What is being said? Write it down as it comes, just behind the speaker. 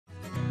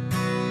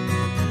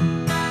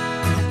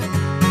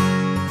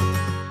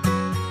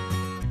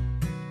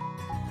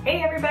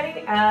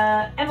everybody,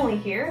 Emily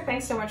here.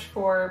 Thanks so much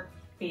for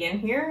being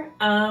here.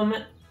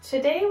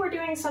 Today we're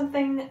doing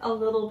something a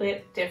little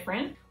bit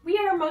different. We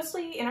are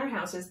mostly in our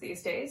houses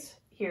these days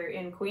here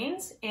in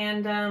Queens,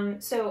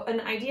 and so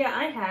an idea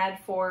I had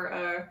for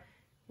a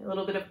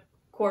little bit of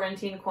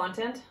quarantine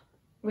content,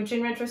 which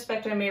in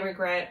retrospect I may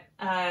regret,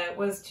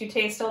 was to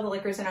taste all the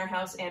liquors in our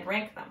house and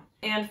rank them.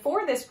 And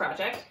for this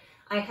project,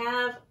 I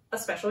have a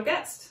special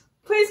guest.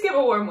 Please give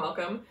a warm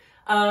welcome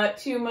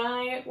to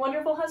my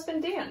wonderful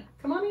husband, Dan.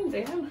 Come on in,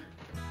 Dan.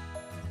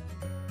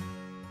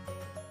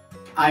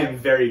 I am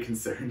very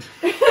concerned.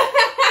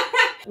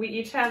 We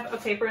each have a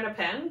paper and a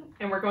pen,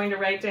 and we're going to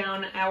write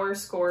down our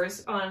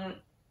scores on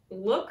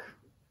look,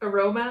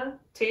 aroma,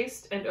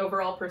 taste, and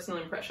overall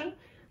personal impression.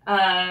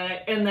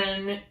 And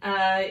then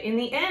in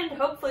the end,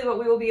 hopefully what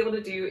we will be able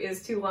to do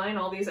is to line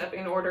all these up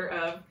in order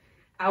of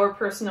our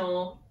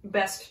personal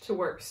best to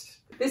worst.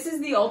 This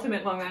is the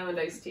ultimate Long Island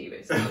iced tea,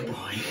 basically.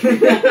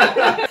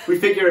 Oh boy. We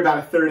figure about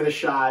a third of the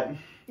shot.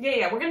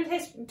 Yeah, we're gonna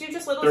do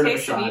just little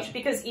tastes of each,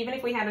 because even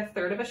if we had a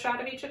third of a shot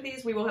of each of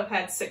these, we will have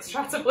had 6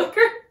 shots of liquor.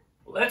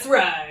 Let's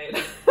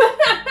ride.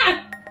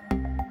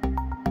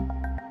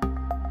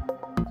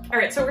 All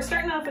right, so we're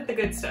starting off with the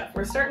good stuff.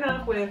 We're starting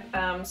off with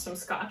some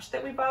scotch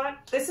that we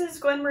bought. This is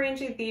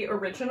Glenmorangie, the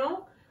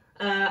original.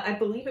 I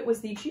believe it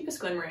was the cheapest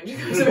Glenmorangie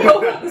that was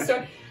available in the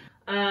store.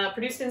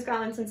 Produced in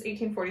Scotland since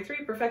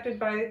 1843, perfected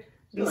by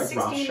the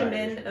 16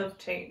 men of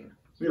Tain.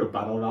 We have a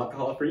bottle of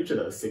alcohol for each of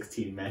those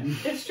 16 men.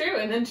 It's true,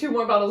 and then 2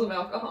 more bottles of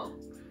alcohol.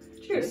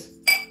 Cheers.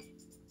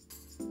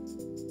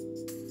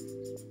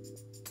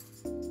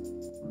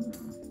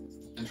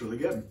 That's really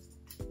good.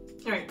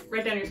 All right,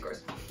 write down your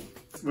scores.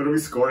 What are we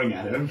scoring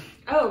at him?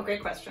 Oh,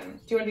 great question.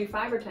 Do you want to do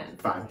 5 or 10?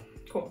 5.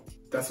 Cool.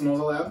 Decimals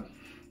allowed?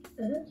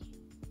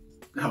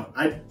 No,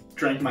 I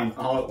drank mine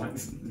all at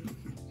once.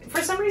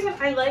 For some reason,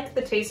 I like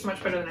the taste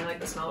much better than I like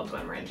the smell of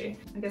Glenmorangie.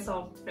 I guess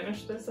I'll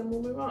finish this and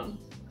we'll move on.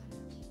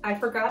 I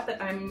forgot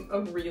that I'm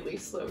a really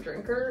slow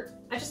drinker.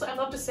 I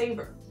love to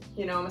savor.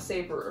 You know, I'm a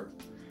savorer.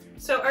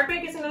 So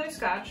Ardbeg is another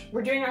scotch.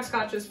 We're doing our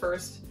scotches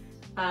first,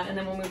 and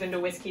then we'll move into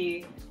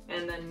whiskey,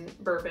 and then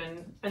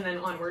bourbon, and then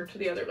onward to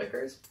the other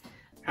liquors.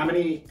 How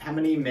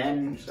many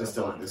men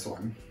distilled this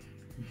one?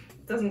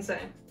 Doesn't say.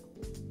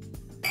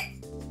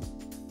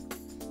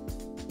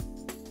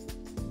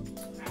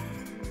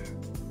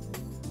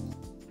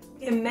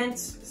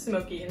 Immense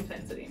smoky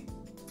intensity.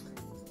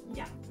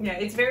 Yeah,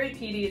 it's very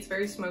peaty, it's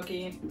very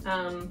smoky.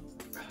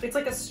 It's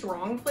like a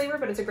strong flavor,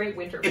 but it's a great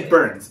winter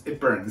flavor. It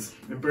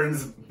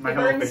burns my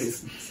whole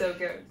face. So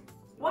good.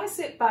 Why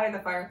sit by the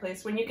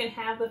fireplace when you can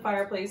have the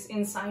fireplace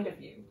inside of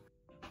you?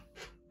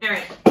 All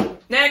right,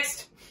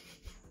 next.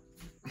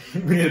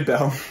 We need a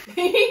bell.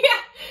 Yeah.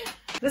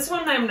 This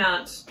one I'm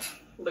not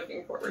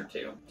looking forward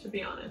to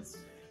be honest.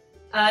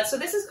 So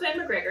this is Glen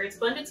McGregor. It's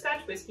blended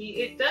Scotch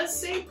whiskey. It does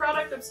say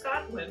product of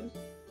Scotland,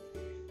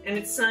 and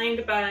it's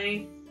signed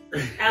by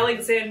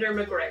Alexander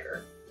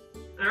McGregor.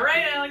 All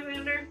right,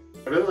 Alexander.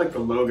 I really like the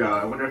logo.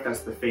 I wonder if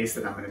that's the face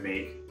that I'm gonna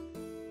make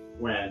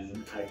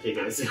when I take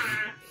it.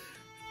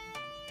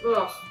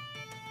 Ugh.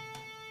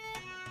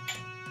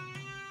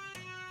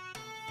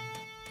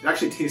 It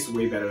actually tastes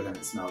way better than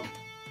it smelled.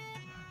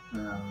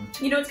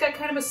 You know, it's got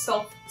kind of a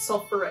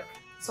sulfuric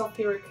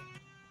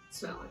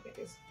smell, I think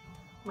is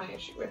my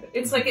issue with it.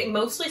 It's like it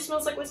mostly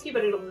smells like whiskey,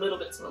 but it a little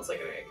bit smells like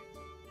an egg.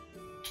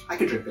 I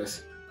could drink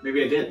this.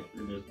 Maybe I did.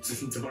 I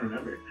just don't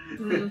remember.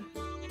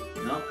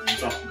 No,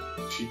 it's all.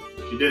 She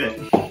did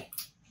it.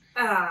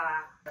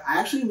 I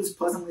actually was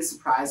pleasantly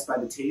surprised by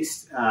the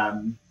taste.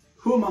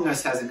 Who among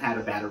us hasn't had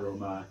a bad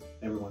aroma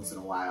every once in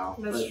a while?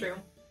 That's true.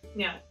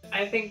 Yeah,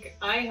 I think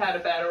I had a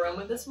bad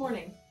aroma this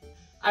morning.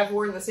 I've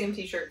worn the same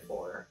t-shirt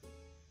for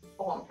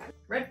a long time.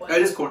 Red flag.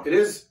 It is corn. It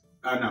is,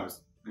 no,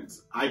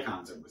 it's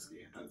icons of whiskey.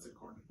 I thought it said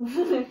corn.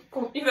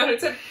 You thought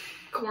it said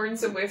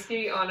corns of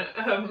whiskey on,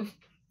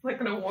 like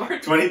an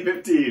award?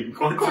 2015,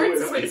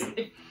 corns of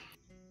whiskey.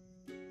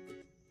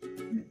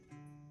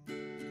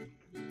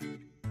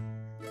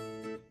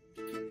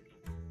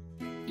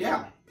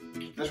 Yeah,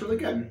 that's really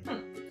good.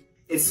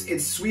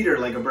 It's sweeter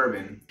like a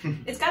bourbon.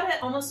 It's got an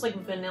almost like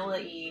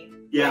vanilla-y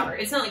yeah. flavor.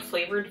 It's not like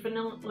flavored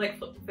vanilla, like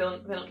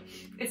vanilla.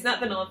 It's not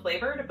vanilla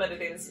flavored, but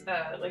it is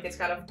like it's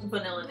got a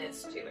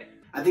vanilla-ness to it.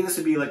 I think this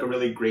would be like a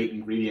really great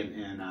ingredient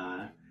in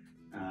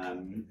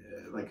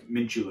like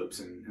mint juleps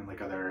and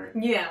like other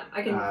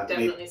I can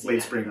definitely see late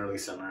that. spring, early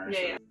summer.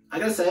 Yeah. I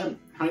gotta say,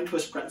 honey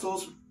twist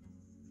pretzels,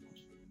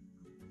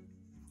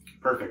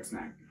 perfect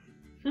snack.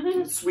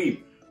 It's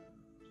sweet.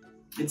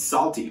 It's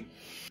salty.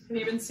 Have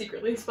you been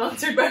secretly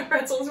sponsored by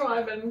pretzels while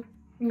I've been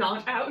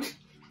not out?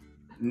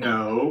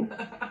 No.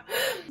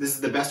 This is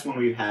the best one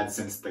we've had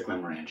since the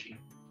Glenmorangie,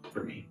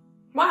 for me.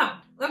 Wow,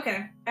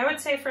 okay. I would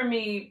say for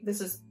me,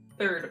 this is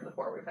 3rd of the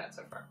 4 we've had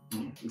so far.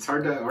 It's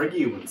hard to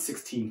argue when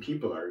 16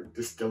 people are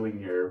distilling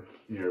your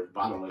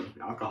bottle of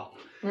alcohol.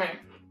 Right.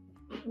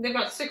 They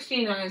got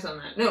 16 eyes on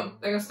that. No,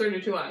 I guess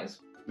 32 eyes.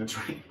 That's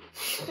right.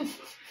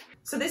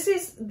 So this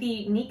is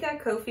the Nika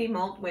Kofi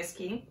Malt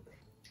Whiskey.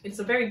 It's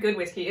a very good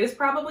whiskey. It is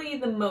probably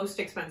the most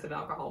expensive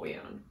alcohol we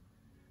own.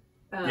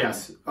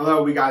 Yes,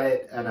 although we got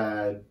it at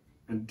a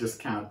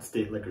discount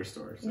state liquor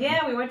store. So.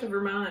 Yeah, we went to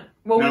Vermont.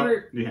 Well, no, we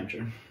were New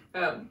Hampshire.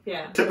 Oh,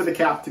 yeah. Tip of the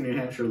cap to New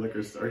Hampshire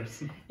liquor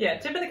stores. Yeah,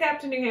 tip of the cap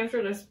to New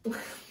Hampshire.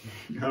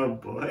 Oh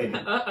boy.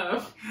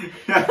 Uh-oh.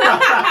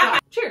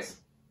 Cheers.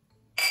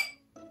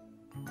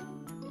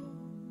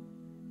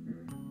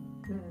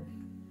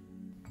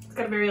 It's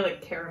got a very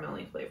like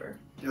caramelly flavor.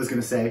 I was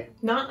gonna say.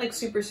 Not like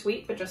super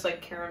sweet, but just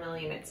like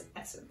caramelly in its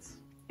essence.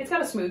 It's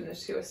got a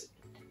smoothness to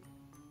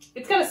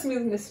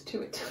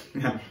it.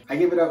 Yeah. I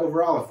give it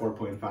overall a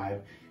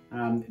 4.5.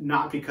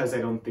 Not because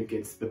I don't think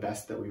it's the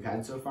best that we've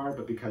had so far,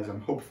 but because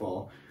I'm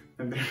hopeful.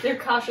 They're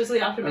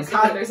cautiously optimistic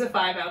that there's a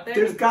 5 out there.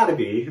 There's gotta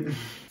be.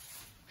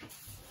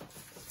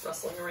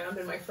 Rustling around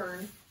in my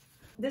fern.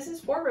 This is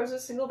Four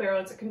Roses Single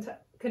Barrel. It's a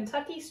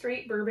Kentucky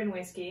straight bourbon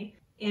whiskey,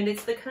 and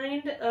it's the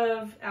kind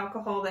of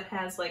alcohol that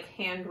has like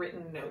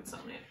handwritten notes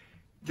on it.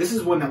 This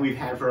is one that we've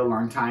had for a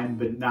long time,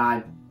 but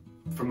not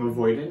from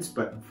avoidance,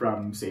 but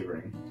from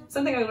savoring.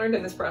 Something I learned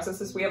in this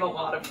process is we have a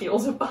lot of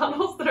peels of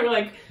bottles that are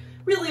like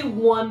really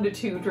 1 to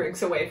 2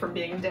 drinks away from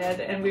being dead,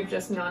 and we've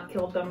just not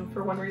killed them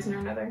for one reason or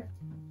another.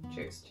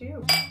 Cheers to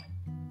you.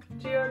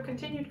 To your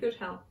continued good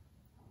health.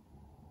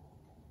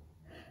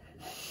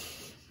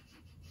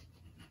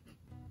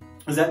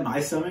 Is that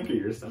my stomach or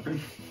your stomach?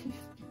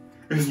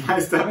 It was my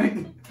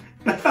stomach.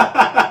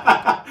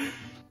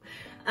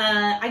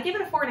 I give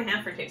it a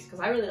 4.5 for taste because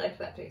I really liked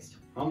that taste.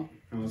 Well,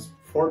 it was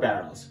 4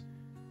 barrels.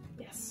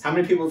 Yes. How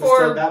many people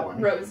distilled that one?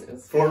 4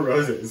 roses. 4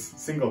 roses,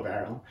 single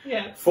barrel.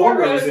 Yeah. 4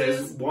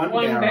 roses, 1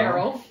 barrel,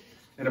 barrel,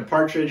 and a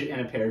partridge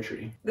and a pear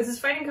tree. This is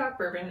Fighting Cock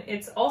Bourbon.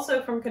 It's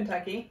also from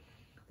Kentucky.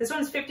 This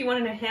one's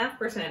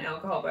 51.5%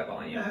 alcohol by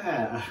volume.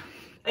 Yeah.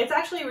 It's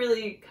actually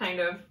really kind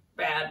of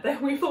bad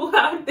that we've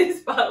allowed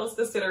these bottles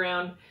to sit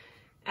around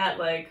at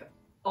like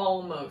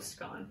almost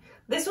gone.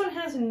 This one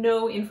has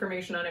no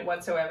information on it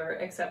whatsoever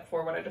except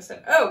for what I just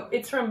said. Oh,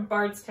 it's from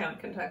Bardstown,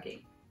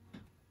 Kentucky.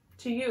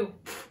 To you.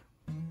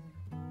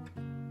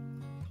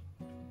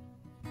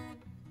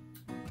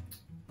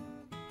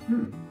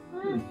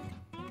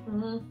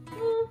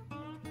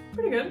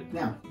 Pretty good.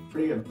 Yeah,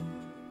 pretty good.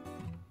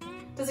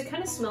 Does it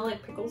kind of smell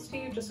like pickles to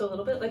you, just a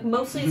little bit? Like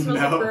mostly it smells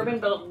like bourbon,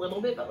 but a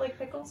little bit but like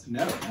pickles?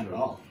 No, not at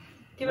all.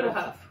 Give it a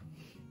huff.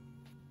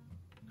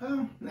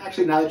 Oh,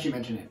 actually, now that you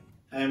mention it,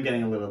 I am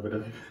getting a little bit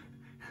of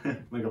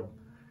like a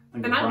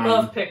and I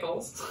love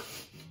pickles.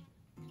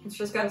 It's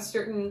just got a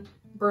certain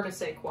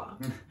Bernese quoi.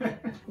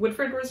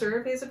 Woodford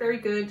Reserve is a very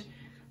good,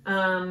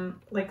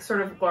 like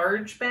sort of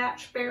large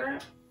batch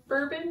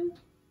bourbon.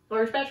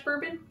 Large batch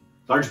bourbon.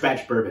 Large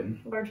batch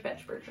bourbon. Large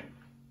batch bourbon.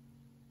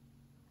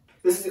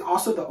 This is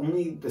also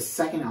the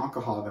second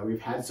alcohol that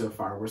we've had so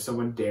far where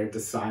someone dared to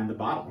sign the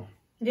bottle.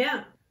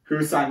 Yeah.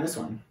 Who signed this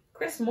one?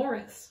 Chris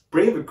Morris.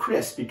 Brave of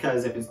Chris,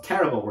 because if it's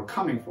terrible, we're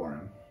coming for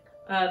him.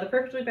 The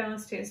perfectly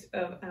balanced taste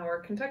of our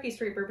Kentucky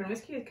straight bourbon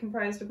whiskey is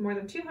comprised of more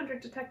than 200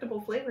 detectable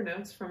flavor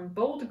notes, from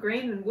bold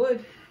grain and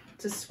wood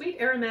to sweet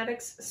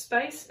aromatics,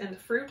 spice, and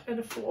fruit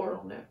and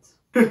floral notes.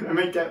 I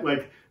might get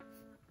like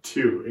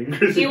 2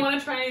 ingredients. Do you want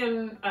to try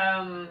and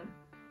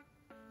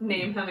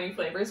name how many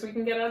flavors we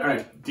can get out of it?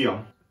 Alright,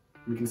 deal.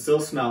 We can still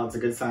smell. It's a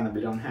good sign that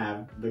we don't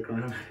have the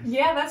coronavirus.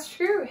 Yeah, that's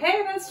true.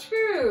 Hey, that's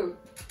true.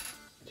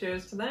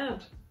 Cheers to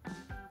that.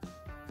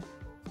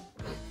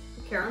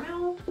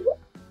 Caramel?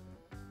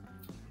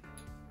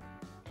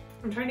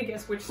 I'm trying to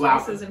guess which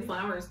spices and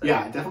flowers. Though.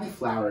 Yeah, definitely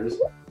flowers.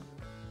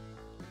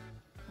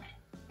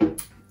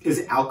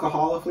 Is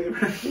alcohol a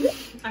flavor?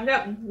 I've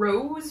got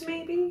rose,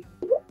 maybe?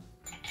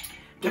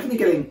 Definitely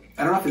getting,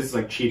 I don't know if this is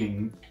like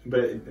cheating,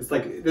 but it's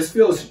like, this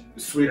feels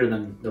sweeter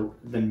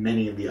than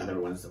many of the other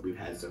ones that we've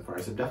had so far.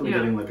 So definitely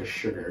getting like a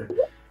sugar,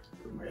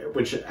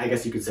 which I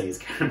guess you could say is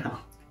caramel.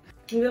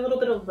 Maybe a little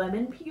bit of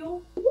lemon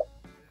peel,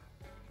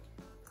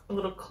 a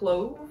little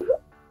clove,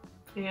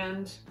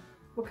 and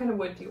what kind of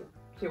wood do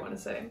you want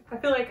to say? I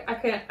feel like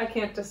I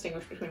can't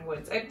distinguish between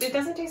woods. It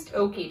doesn't taste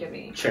oaky to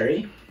me.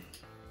 Cherry?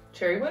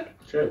 Cherry wood?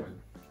 Cherry wood.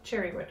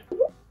 Cherry wood.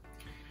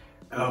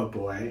 Oh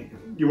boy.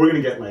 You were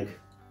gonna get like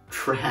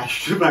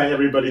trashed by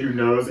everybody who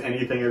knows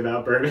anything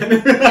about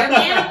bourbon.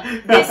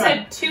 They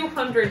said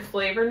 200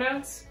 flavor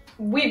notes.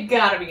 We've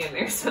got to be in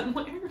there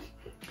somewhere.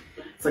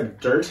 It's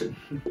like dirt.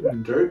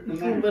 Dirt in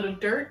there. A little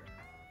dirt.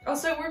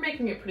 Also, we're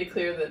making it pretty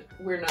clear that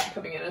we're not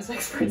coming in as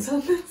experts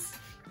on this.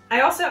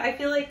 I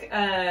feel like,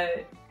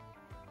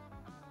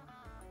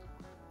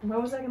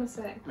 what was I going to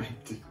say?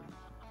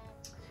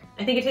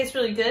 I think it tastes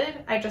really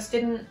good. I just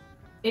didn't,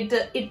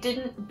 it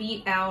didn't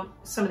beat out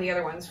some of the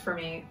other ones for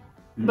me.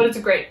 But it's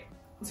a great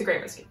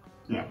whiskey.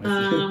 Yeah,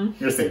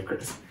 you're safe,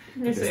 Chris.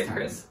 You're safe,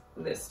 Chris.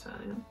 This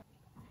time.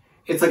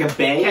 It's like a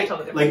bay,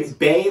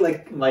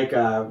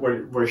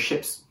 where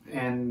ships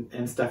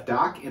and stuff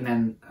dock, and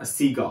then a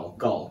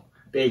seagull,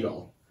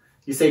 bagel.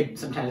 You say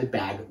sometimes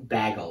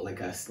bagel, like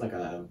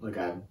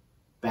a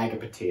bag of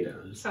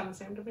potatoes. Sound the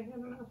same to me. I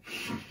don't know.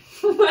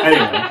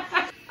 Anyway.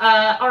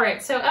 All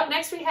right. So up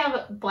next we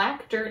have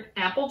Black Dirt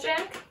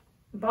Applejack,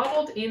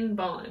 bottled in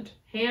bond,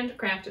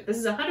 handcrafted. This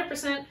is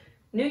 100%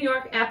 New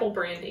York apple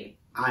brandy.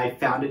 I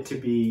found it to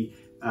be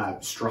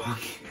strong.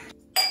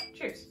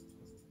 Cheers.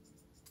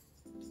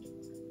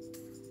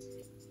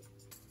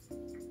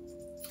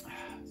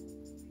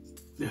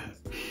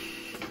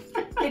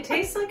 It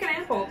tastes like an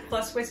apple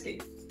plus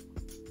whiskey.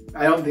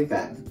 I don't think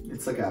that.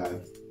 It's like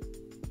a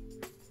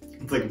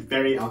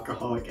very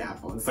alcoholic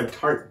apple. It's like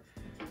tart.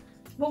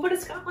 Well, but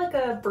it's got like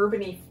a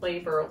bourbony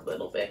flavor a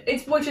little bit.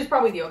 Which is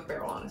probably the oak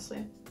barrel,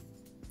 honestly.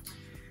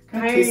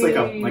 Kind of tastes like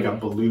a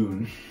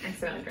balloon. I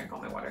accidentally drank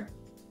all my water.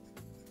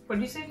 What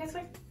did you say it tastes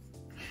like?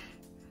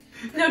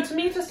 No, to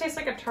me it just tastes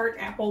like a tart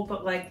apple,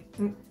 but like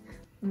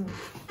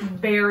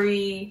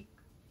very,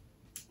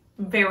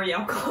 very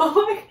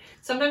alcoholic.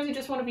 Sometimes you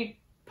just want to be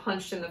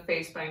punched in the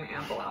face by an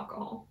ample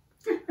alcohol.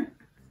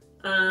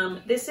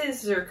 This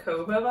is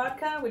Zerkova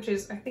vodka, which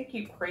is, I think,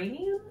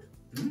 Ukrainian?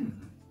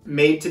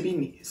 Made to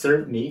be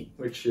served neat,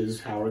 which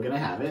is how we're gonna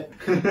have it.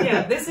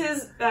 Yeah, this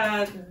is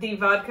the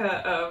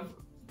vodka of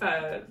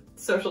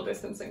social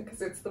distancing,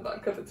 because it's the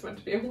vodka that's meant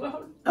to be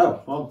alone.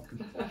 Oh, well.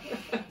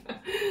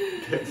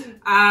 Good.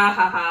 Ah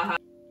ha ha ha.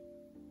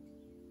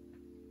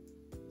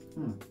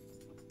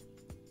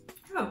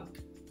 Oh.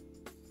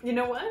 You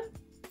know what?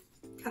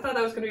 I thought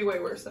that was going to be way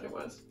worse than it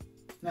was.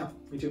 No,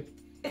 me too.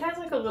 It has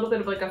like a little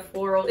bit of like a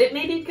floral. It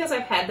may be because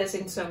I've had this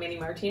in so many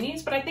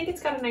martinis, but I think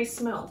it's got a nice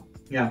smell.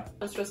 Yeah.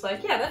 It's just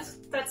like, yeah,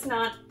 that's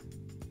not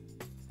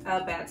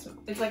a bad smell.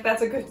 It's like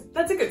that's a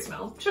good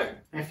smell. Sure.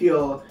 I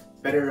feel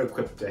better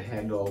equipped to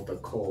handle the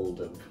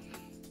cold of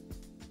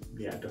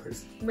the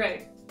outdoors.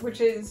 Right. Which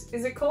is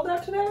it cold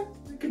out today?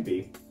 It could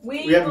be.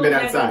 We haven't been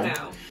outside.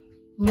 Now.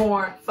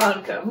 More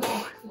vodka,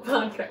 more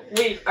vodka.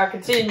 We are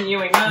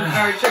continuing on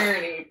our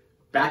journey.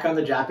 Back on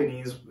the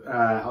Japanese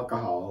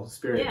alcohol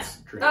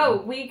spirits drink.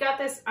 Oh, we got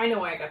this. I know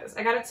why I got this.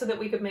 I got it so that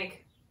we could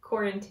make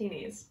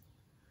quarantinis.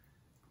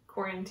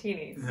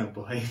 Quarantinis. Oh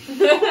boy.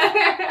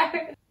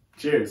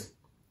 Cheers.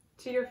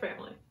 To your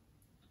family.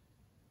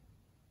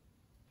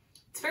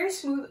 It's very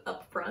smooth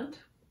up front,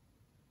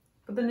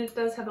 but then it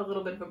does have a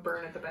little bit of a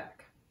burn at the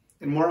back.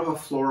 And more of a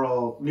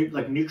floral,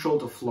 like neutral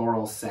to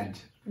floral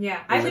scent.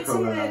 Yeah, I would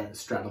say that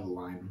straddle the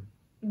line.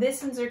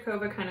 This and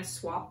Zerkova kind of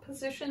swap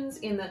positions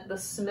in that the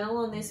smell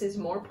on this is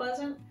more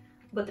pleasant,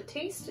 but the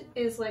taste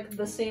is like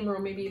the same or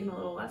maybe even a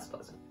little less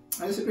pleasant.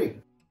 I disagree.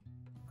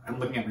 I'm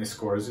looking at my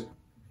scores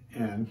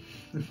and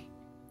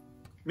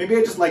maybe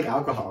I just like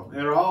alcohol.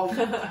 They're all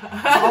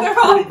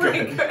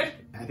pretty good.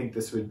 I think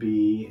this would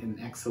be an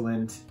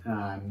excellent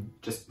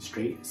just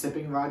straight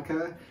sipping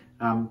vodka,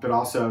 but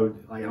also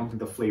like I don't think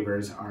the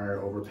flavors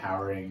are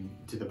overpowering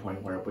to the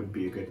point where it wouldn't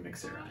be a good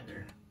mixer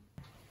either.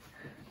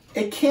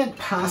 It can't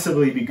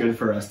possibly be good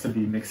for us to be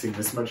mixing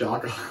this much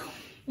alcohol.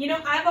 You know,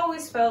 I've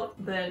always felt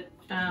that...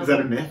 Is that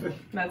a myth?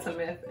 That's a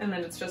myth. And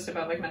then it's just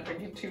about like not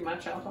drinking too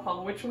much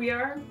alcohol, which we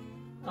are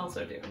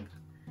also doing.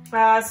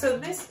 So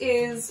this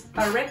is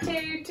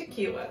Arete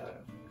Tequila.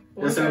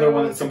 Is this another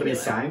one that somebody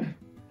signed?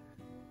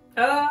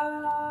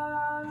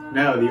 No,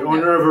 the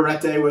owner of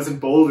Arete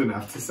wasn't bold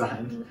enough to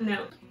sign.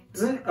 No.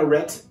 Isn't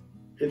Arete,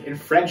 in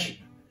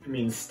French, it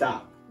means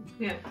stop?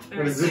 Yeah.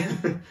 What is it?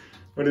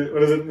 What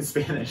is it in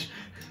Spanish?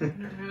 I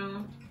don't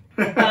know.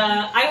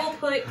 I will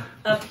put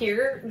up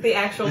here the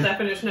actual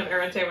definition of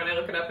arete when I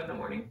look it up in the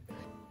morning.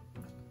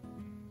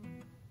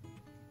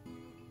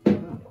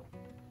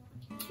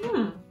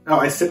 Oh,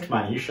 I sipped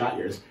mine. You shot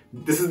yours.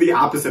 This is the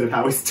opposite of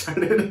how we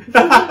started.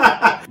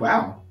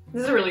 Wow.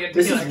 This is a really good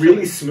tequila. This is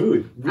really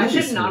smooth. Really I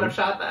should not have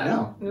shot that.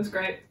 No. It was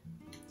great.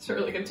 It's a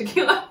really good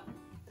tequila.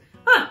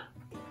 Huh.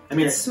 I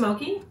mean, it's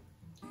smoky.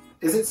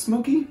 Is it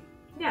smoky?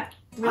 Yeah.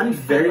 Really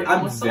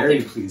I'm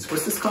very pleased.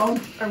 What's this called?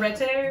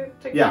 Arete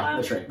Tequila? Yeah,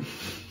 that's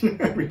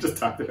right. We just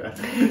talked about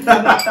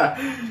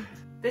it.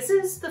 This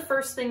is the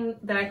first thing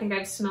that I think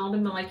I've smelled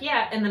and been like,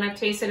 yeah, and then I've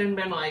tasted it and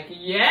been like,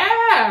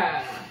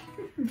 yeah!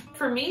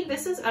 For me,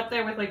 this is up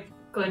there with like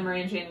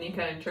Glenmorangie and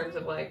Nika in terms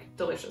of like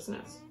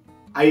deliciousness.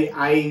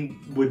 I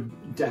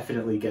would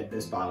definitely get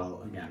this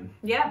bottle again.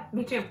 Yeah,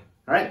 me too.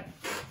 All right.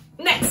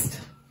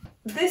 Next!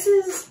 This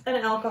is an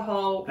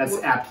alcohol...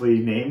 That's aptly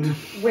named.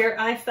 Where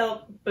I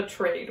felt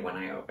betrayed when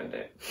I opened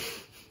it.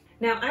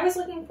 Now, I was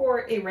looking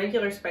for a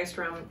regular spiced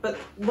rum, but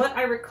what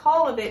I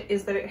recall of it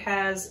is that it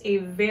has a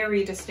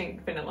very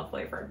distinct vanilla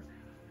flavor.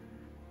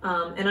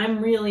 And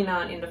I'm really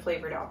not into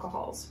flavored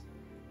alcohols.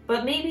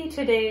 But maybe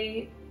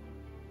today,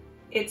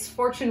 its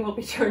fortune will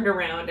be turned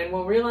around and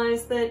we'll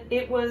realize that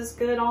it was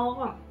good all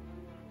along.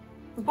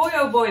 Boy,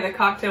 oh boy, the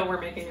cocktail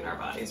we're making in our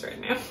bodies right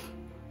now.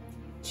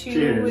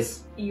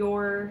 Choose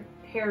your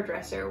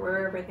hairdresser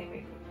wherever they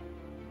may be.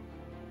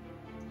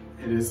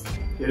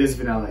 It is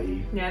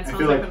vanilla-y. Yeah, it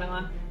smells like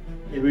vanilla.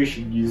 Maybe we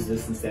should use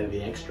this instead of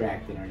the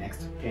extract in our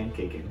next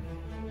pancaking.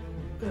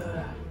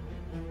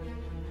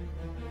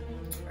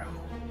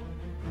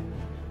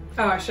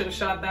 Oh, I should have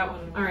shot that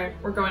one. All right,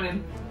 we're going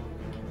in.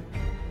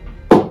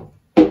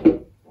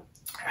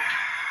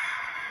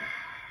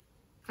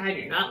 I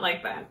do not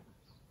like that.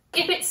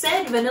 If it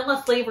said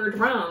vanilla flavored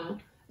rum,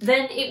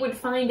 then it would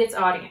find its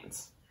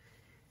audience.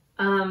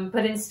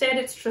 But instead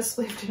it's just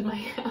lived in my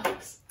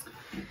house.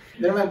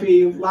 There might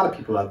be a lot of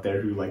people out there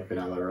who like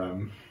vanilla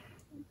rum.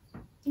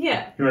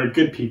 Yeah. You are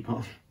good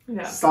people.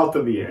 Yeah. Salt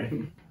of the earth.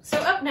 So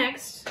up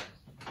next,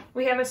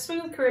 we have a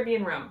smooth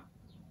Caribbean rum.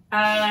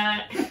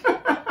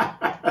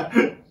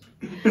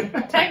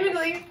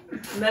 Technically,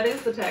 that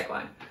is the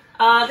tagline.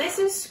 This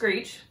is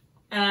Screech,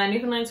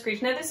 Newfoundland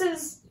Screech. Now this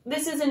is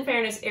in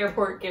fairness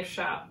airport gift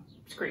shop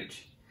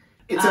Screech.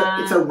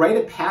 It's a rite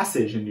of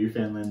passage in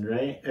Newfoundland,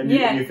 right?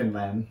 Yeah.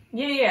 Newfoundland.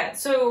 Yeah.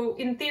 So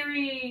in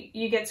theory,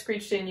 you get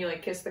screeched in, you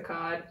like kiss the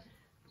cod.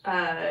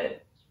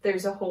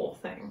 There's a whole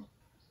thing.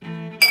 Oh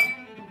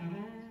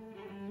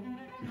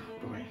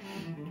boy.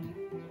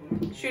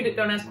 Shoot it,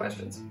 don't ask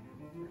questions.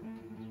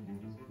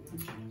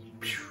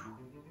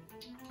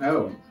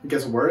 Oh, it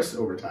gets worse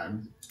over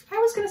time. I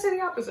was gonna say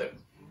the opposite.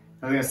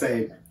 I was gonna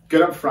say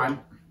good up front,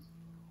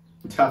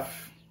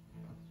 tough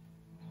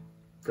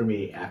for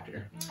me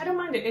after. I don't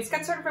mind it. It's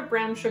got sort of a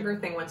brown sugar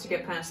thing once you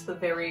get past the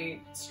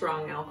very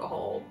strong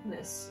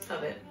alcoholness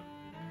of it.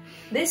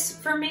 This,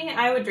 for me,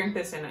 I would drink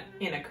this in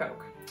a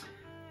Coke.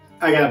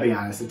 I gotta be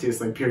honest, it tastes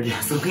like pure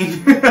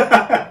gasoline.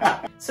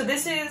 So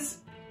this is,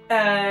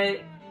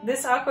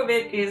 this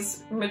aquavit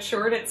is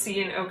matured at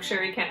sea in oak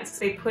sherry casks.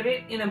 They put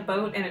it in a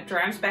boat and it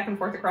drives back and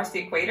forth across the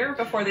equator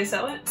before they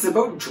sell it. Does the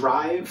boat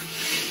drive?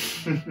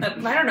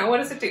 I don't know, what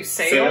does it do?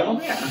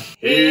 Sail? Yeah.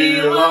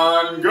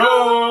 Elongor!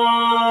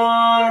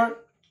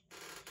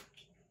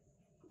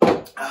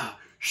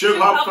 Ship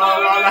up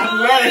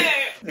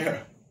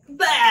Yeah.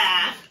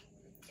 Bah!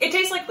 It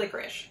tastes like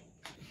licorice.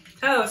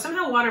 Oh,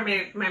 somehow water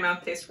made my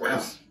mouth taste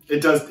worse.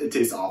 It does, it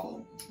tastes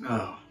awful.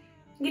 Oh.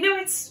 You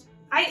know,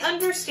 I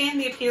understand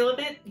the appeal of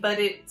it, but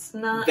it's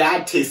not...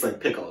 That tastes like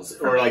pickles,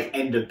 or like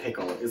end of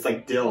pickle. It's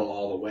like dill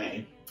all the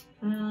way.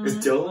 Is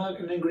dill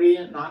an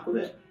ingredient in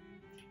aquavit?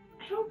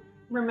 I don't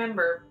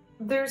remember.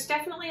 There's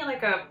definitely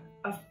like a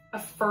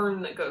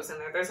fern that goes in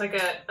there. There's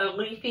like a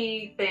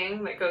leafy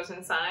thing that goes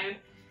inside,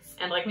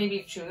 and like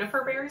maybe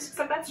juniper berries,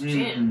 except that's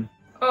gin.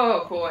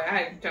 Oh boy,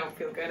 I don't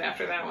feel good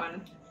after that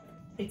one.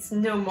 It's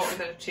no more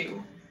than a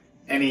 2.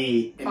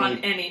 On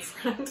any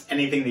front.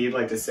 Anything that you'd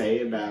like to say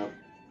about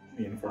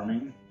the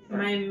informing?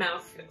 My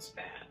mouth feels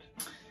bad.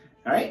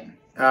 All right.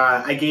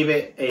 I gave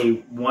it a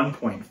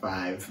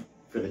 1.5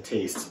 for the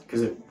taste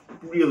because it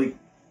really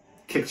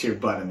kicks your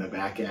butt in the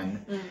back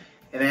end.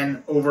 And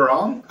then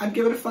overall, I'd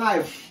give it a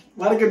 5. A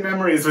lot of good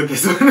memories with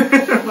this one.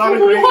 A lot of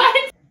great...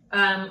 What?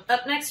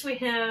 Up next we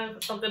have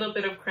a little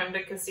bit of creme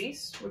de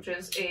cassis, which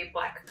is a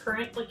black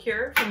currant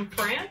liqueur from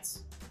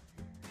France.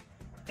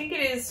 I think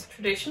it is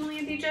traditionally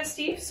a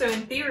digestif, so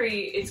in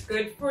theory it's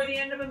good for the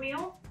end of a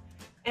meal.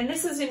 And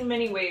this is in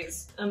many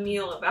ways a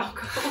meal of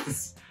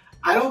alcohols.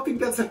 I don't think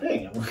that's a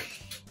thing.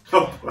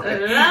 Oh,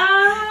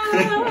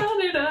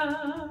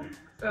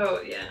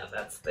 oh yeah,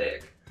 that's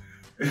thick.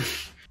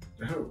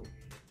 Oh.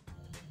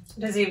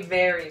 It has a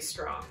very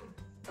strong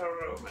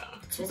aroma.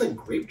 It smells like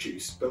grape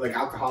juice, but like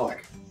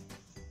alcoholic.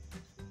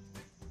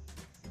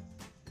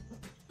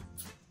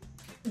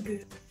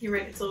 Good. You're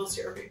right, it's a little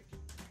syrupy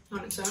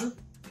on its own.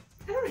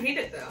 I don't hate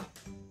it though.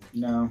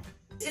 No.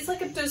 It's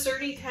like a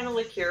desserty kind of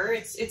liqueur.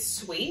 It's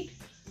sweet,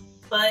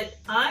 but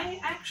I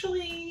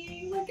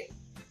actually like it.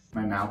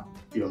 My mouth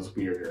feels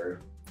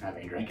weirder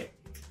having drank it.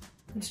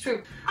 It's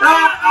true.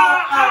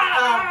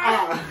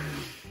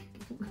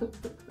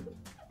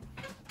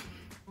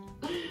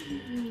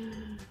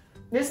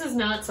 This is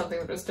not something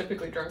that is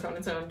typically drunk on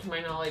its own, to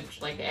my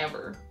knowledge, like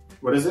ever.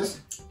 What is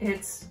this?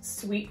 It's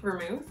sweet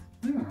vermouth.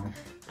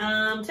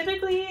 Oh.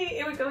 Typically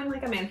it would go in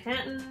like a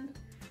Manhattan.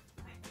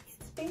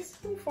 It's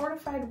basically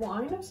fortified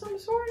wine of some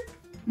sort.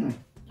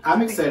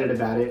 I'm excited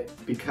about it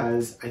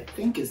because I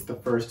think it's the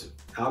first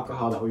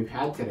alcohol that we've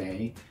had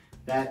today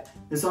that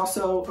is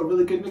also a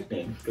really good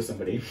nickname for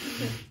somebody.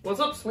 What's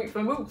up, sweet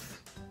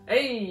vermouth?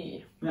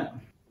 Hey! Yeah.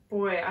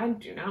 Boy, I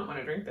do not want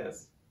to drink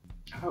this.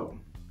 Oh.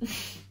 It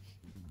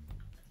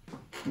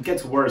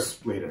gets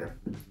worse later.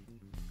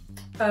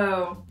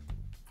 Oh.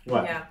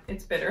 What? Yeah,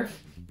 it's bitter.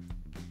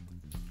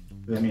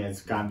 Does that mean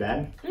it's gone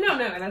bad? No,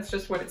 that's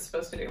just what it's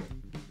supposed to do.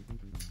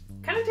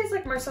 Kind of tastes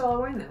like Marsala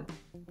wine though.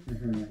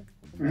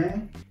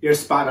 You're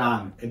spot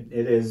on.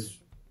 It is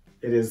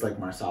like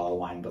Marsala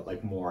wine, but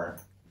like more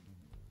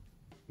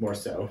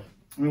so.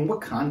 I mean,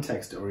 what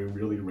context are we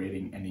really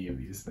rating any of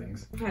these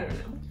things? I don't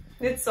know.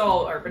 It's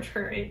all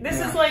arbitrary. This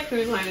is like,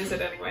 whose line is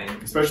it anyway?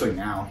 Especially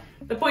now.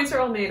 The points are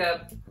all made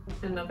up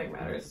and nothing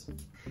matters.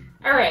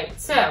 All right,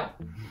 so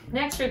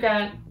next we've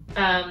got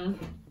dry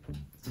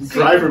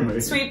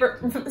vermouth.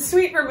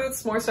 Sweet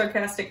vermouth's more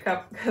sarcastic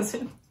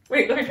cousin.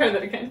 Wait, let me try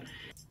that again.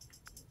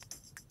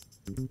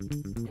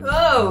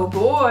 Oh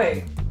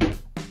boy.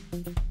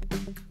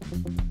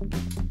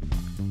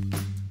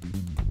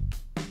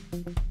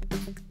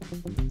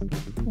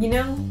 You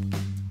know,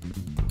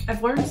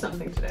 I've learned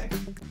something today.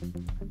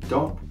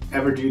 Don't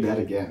ever do that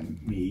again,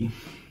 me.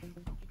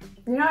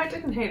 You know, I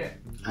didn't hate it.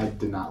 I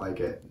did not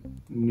like it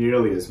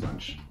nearly as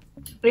much.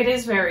 It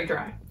is very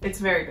dry. It's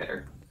very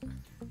bitter.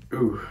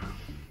 Ooh.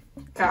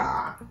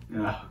 Ah.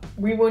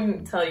 We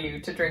wouldn't tell you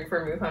to drink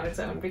vermouth on its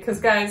own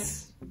because,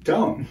 guys,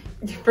 don't.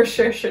 You for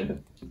sure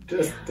shouldn't.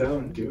 Just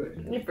don't do it.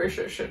 You for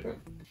sure shouldn't.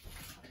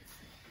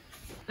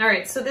 All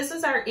right, so this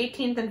is our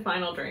 18th and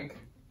final drink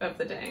of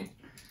the day.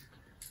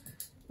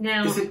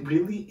 Now, is it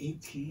really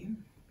 18?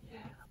 Yeah.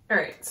 All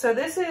right, so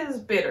this is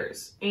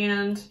bitters,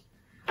 and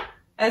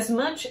as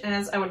much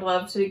as I would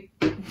love to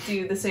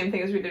do the same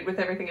thing as we did with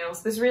everything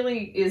else, this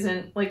really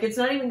isn't, like, it's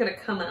not even going to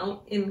come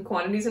out in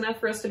quantities enough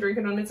for us to drink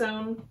it on its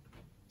own.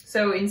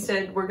 So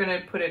instead, we're going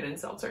to put it in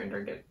seltzer and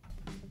drink it.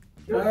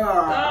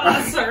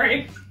 Oh,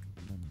 sorry.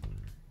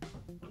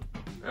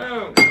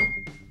 Oh, no.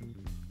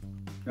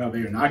 No, they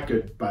are not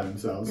good by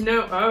themselves.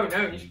 No, oh,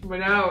 no,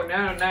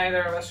 no,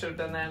 neither of us should have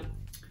done that.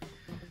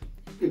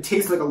 It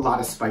tastes like a lot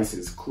of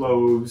spices,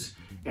 cloves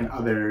and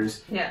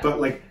others, yeah. But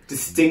like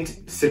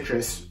distinct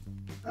citrus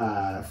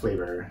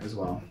flavor as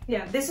well.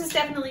 Yeah, this is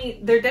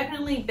they're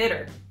definitely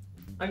bitter.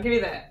 I'll give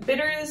you that.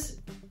 Bitter is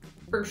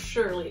for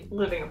surely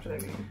living up to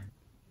their name.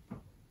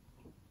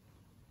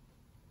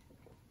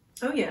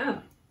 Oh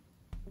yeah.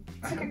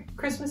 It's like a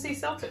Christmassy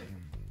seltzer.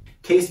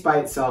 Taste by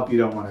itself, you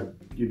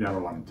never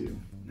want to do.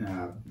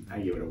 I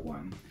give it a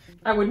 1.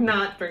 I would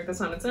not drink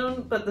this on its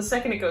own, but the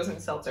second it goes in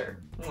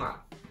seltzer, mwah.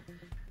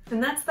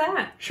 And that's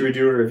that. Should we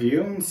do a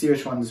review and see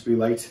which ones we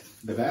liked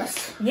the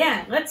best?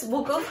 Yeah,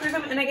 we'll go through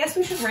them, and I guess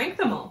we should rank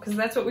them all, because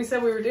that's what we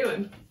said we were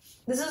doing.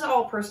 This is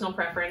all personal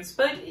preference,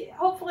 but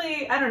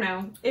hopefully, I don't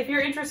know, if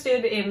you're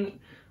interested in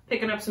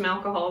picking up some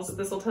alcohols,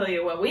 this will tell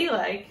you what we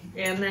like,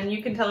 and then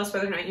you can tell us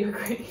whether or not you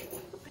agree.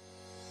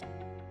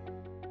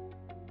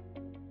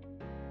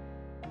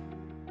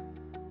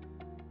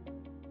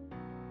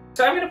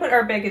 So I'm going to put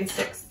our bag in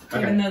 6th,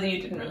 okay. Even though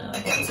you didn't really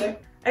like it. Okay.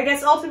 I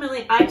guess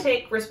ultimately I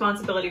take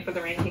responsibility for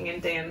the ranking,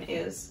 and Dan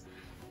is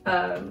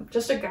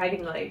just a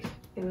guiding light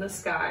in the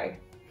sky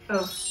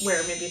of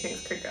where maybe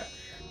things could go.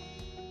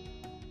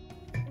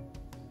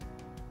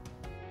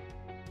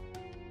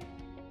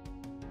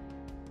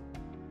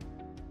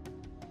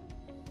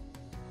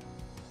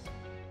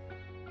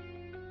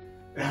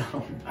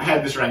 I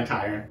had this ranked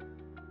higher.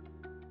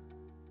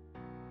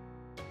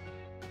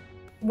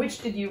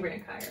 Which did you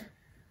rank higher?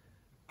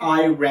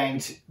 I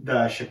ranked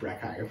the Shipwreck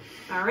higher.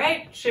 All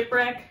right,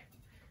 Shipwreck,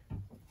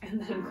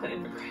 and then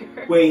Plain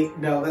McGregor. Wait,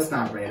 no, that's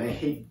not right. I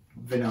hate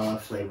vanilla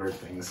flavored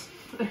things.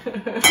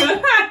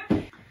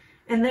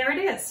 And there it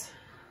is.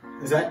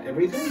 Is that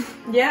everything?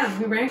 Yeah,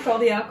 we ranked all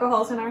the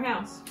alcohols in our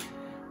house.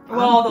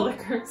 Well, all the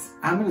liquors.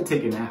 I'm gonna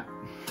take a nap.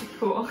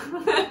 Cool.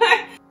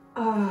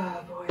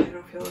 Oh boy,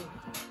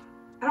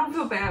 I don't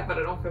feel bad, but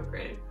I don't feel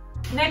great.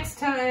 Next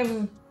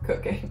time,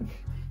 cooking.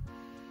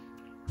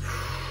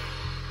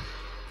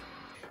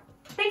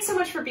 Thanks so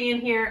much for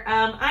being here.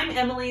 I'm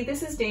Emily,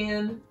 this is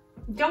Dan.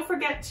 Don't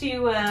forget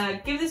to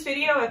give this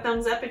video a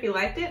thumbs up if you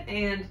liked it,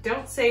 and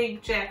don't say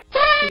jack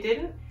if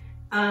you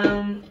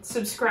didn't.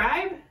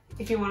 Subscribe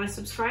if you want to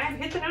subscribe.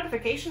 Hit the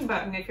notification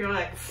button if you're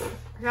like,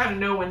 I gotta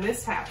know when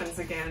this happens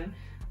again.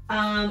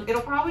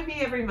 It'll probably be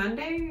every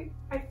Monday,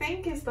 I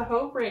think, is the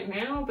hope right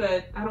now,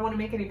 but I don't want to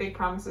make any big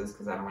promises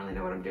because I don't really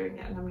know what I'm doing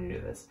yet, and I'm new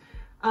to this.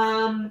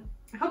 I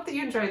hope that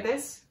you enjoyed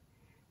this.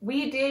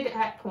 We did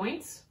at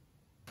points.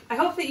 I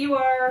hope that you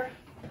are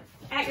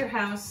at your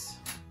house.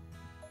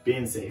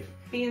 Being safe.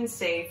 Being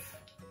safe.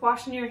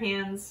 Washing your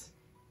hands.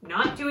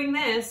 Not doing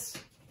this.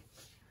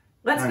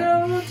 Let's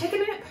go take a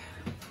nap.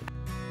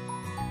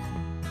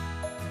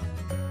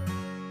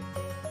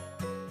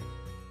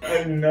 I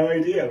have no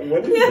idea.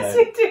 What is that? Yes,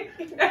 we do.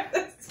 You know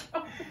this.